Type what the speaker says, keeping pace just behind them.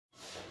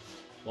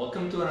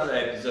Welcome to another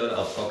episode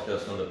of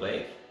Cocktails from the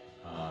Plate,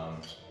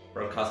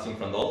 broadcasting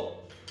from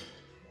Dole.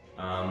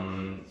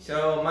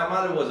 So my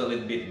mother was a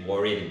little bit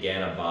worried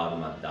again about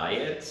my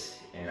diet,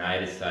 and I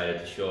decided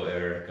to show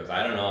her, because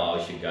I don't know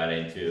how she got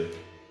into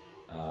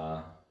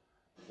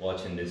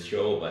watching this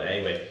show, but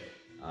anyway,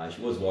 she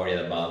was worried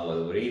about what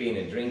we're eating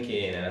and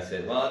drinking, and I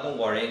said, well, don't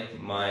worry,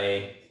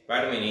 my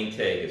vitamin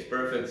intake is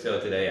perfect, so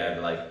today I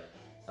have like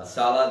a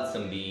salad,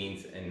 some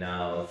beans, and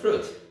now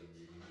fruit.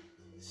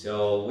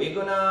 So we're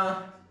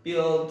gonna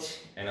build,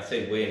 and I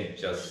say we,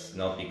 just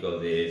not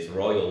because it's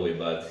royal we,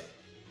 but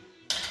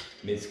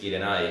Mitski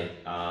and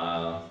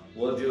I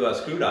will do a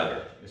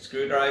screwdriver. A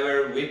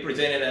screwdriver we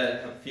presented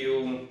a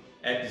few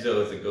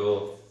episodes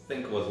ago. I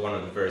think it was one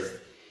of the first.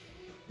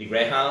 The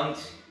Greyhound,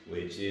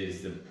 which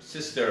is the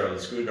sister of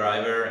the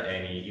screwdriver,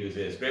 and it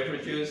uses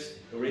grapefruit juice.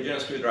 The original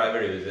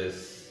screwdriver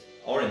uses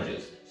orange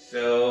juice.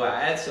 So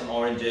I add some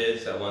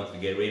oranges I wanted to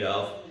get rid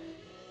of.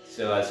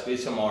 So I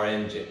squeeze some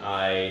orange,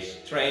 I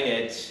strain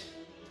it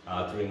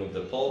to remove the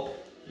pulp.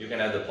 You can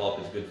have the pulp,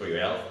 it's good for your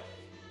health,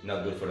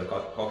 not good for the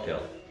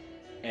cocktail.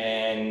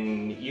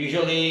 And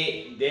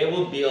usually they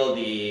will build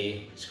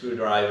the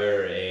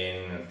screwdriver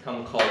in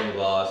Tom Collins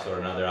glass or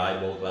another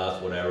eyeball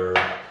glass, whatever.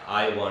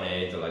 I want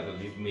it like a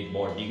little bit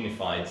more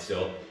dignified,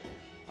 so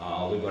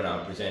we're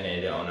gonna present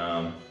it on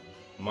a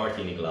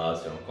martini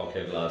glass or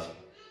cocktail glass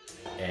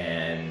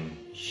and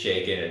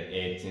shake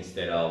it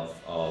instead of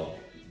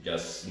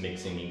just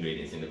mixing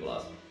ingredients in the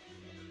glass.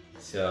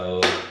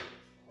 So,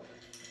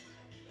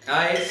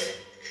 ice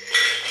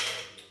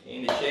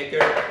in the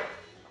shaker,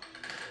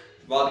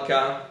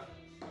 vodka,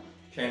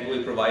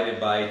 gently provided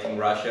by Team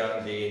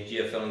Russia, the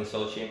GFL in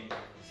Sochi.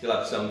 Still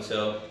have some,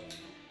 so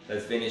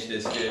let's finish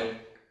this too.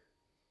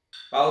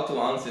 About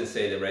 2 ounces,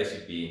 say the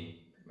recipe.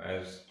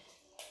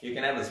 You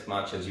can have as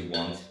much as you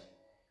want.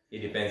 It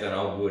depends on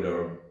how good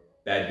or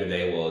bad your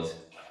day was.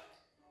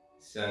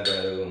 So I'm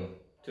gonna do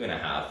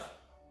 2.5.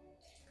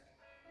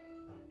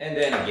 And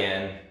then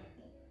again,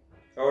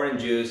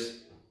 orange juice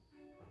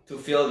to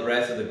fill the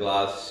rest of the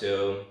glass,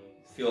 so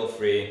feel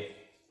free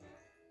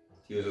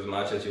to use as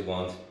much as you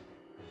want.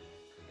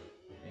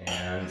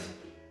 And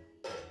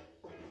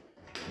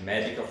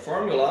magical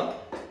formula,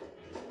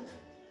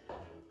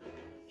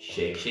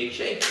 shake, shake,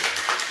 shake.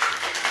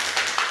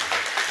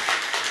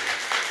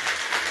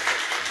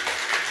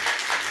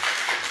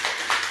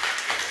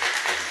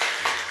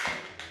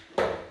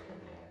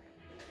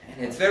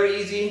 And it's very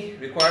easy,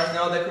 requires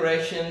no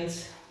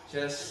decorations.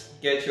 Just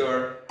get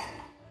your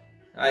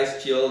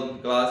ice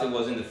chilled glass. It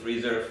was in the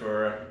freezer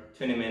for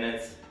 20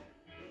 minutes.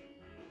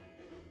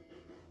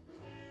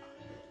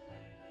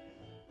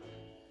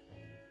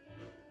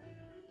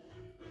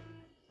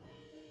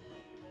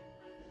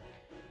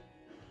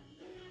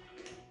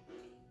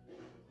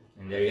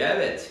 And there you have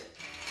it.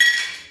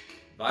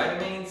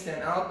 Vitamins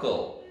and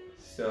alcohol.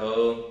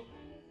 So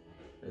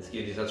let's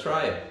give this a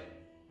try.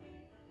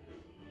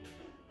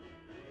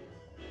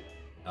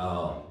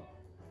 Oh,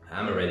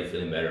 I'm already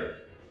feeling better.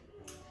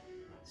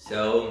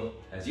 So,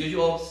 as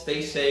usual,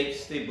 stay safe,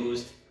 stay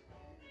boosted.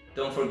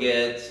 Don't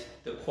forget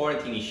the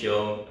quarantine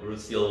show,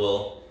 Ruth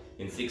Silwell,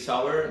 in 6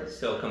 hours.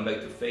 So come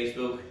back to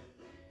Facebook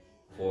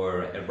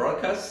for a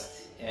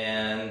broadcast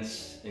and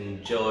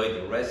enjoy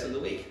the rest of the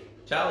week.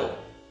 Ciao!